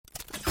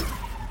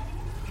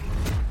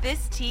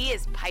This tea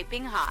is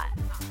piping hot.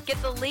 Get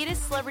the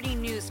latest celebrity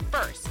news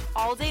first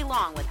all day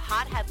long with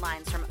hot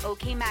headlines from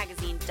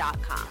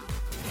okmagazine.com.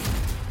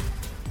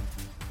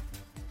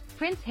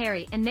 Prince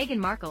Harry and Meghan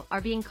Markle are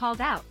being called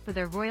out for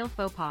their royal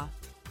faux pas.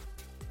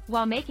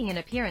 While making an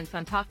appearance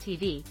on Talk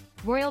TV,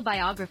 royal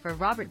biographer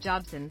Robert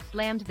Jobson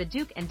slammed the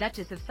Duke and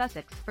Duchess of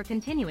Sussex for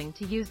continuing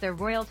to use their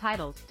royal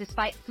titles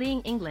despite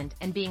fleeing England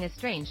and being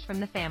estranged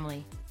from the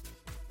family.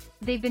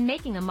 They've been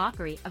making a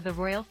mockery of the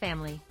royal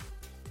family.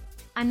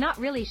 "I'm not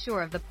really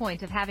sure of the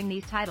point of having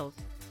these titles,"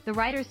 the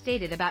writer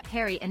stated about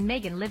Harry and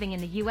Meghan living in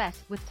the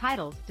US with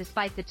titles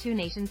despite the two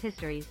nations'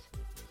 histories.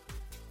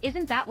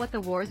 "Isn't that what the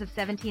wars of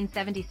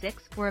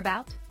 1776 were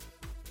about?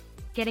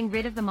 Getting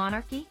rid of the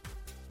monarchy?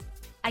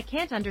 I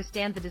can't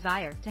understand the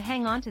desire to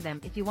hang on to them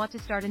if you want to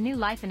start a new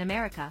life in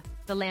America,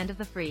 the land of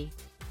the free.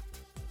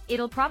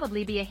 It'll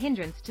probably be a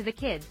hindrance to the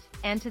kids,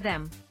 and to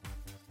them.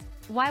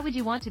 Why would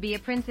you want to be a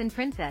prince and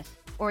princess,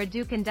 or a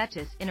duke and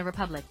duchess in a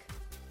republic?"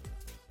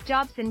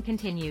 Jobson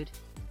continued.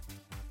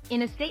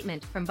 In a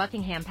statement from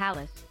Buckingham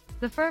Palace,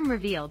 the firm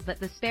revealed that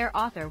the spare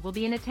author will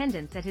be in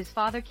attendance at his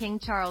father King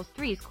Charles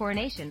III's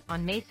coronation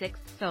on May 6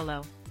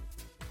 solo.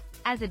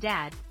 As a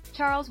dad,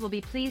 Charles will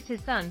be pleased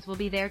his sons will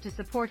be there to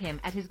support him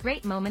at his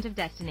great moment of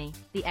destiny,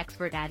 the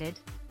expert added.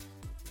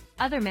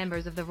 Other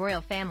members of the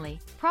royal family,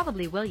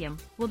 probably William,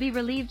 will be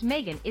relieved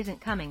Meghan isn't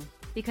coming,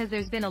 because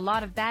there's been a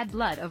lot of bad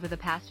blood over the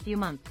past few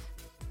months.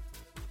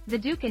 The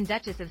Duke and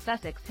Duchess of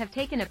Sussex have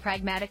taken a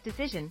pragmatic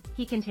decision,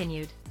 he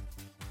continued.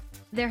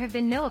 There have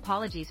been no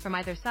apologies from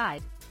either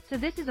side, so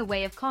this is a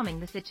way of calming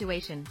the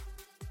situation.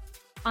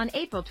 On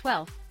April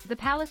 12, the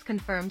palace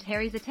confirmed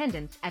Harry's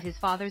attendance at his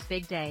father's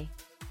big day.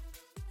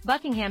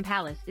 Buckingham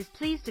Palace is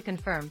pleased to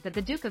confirm that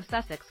the Duke of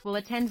Sussex will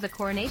attend the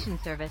coronation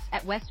service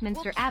at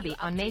Westminster Abbey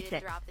on May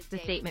 6, the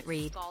statement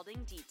read.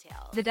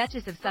 The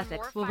Duchess of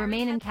Sussex will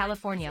remain in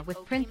California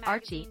with Prince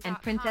Archie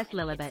and Princess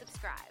Lilibet.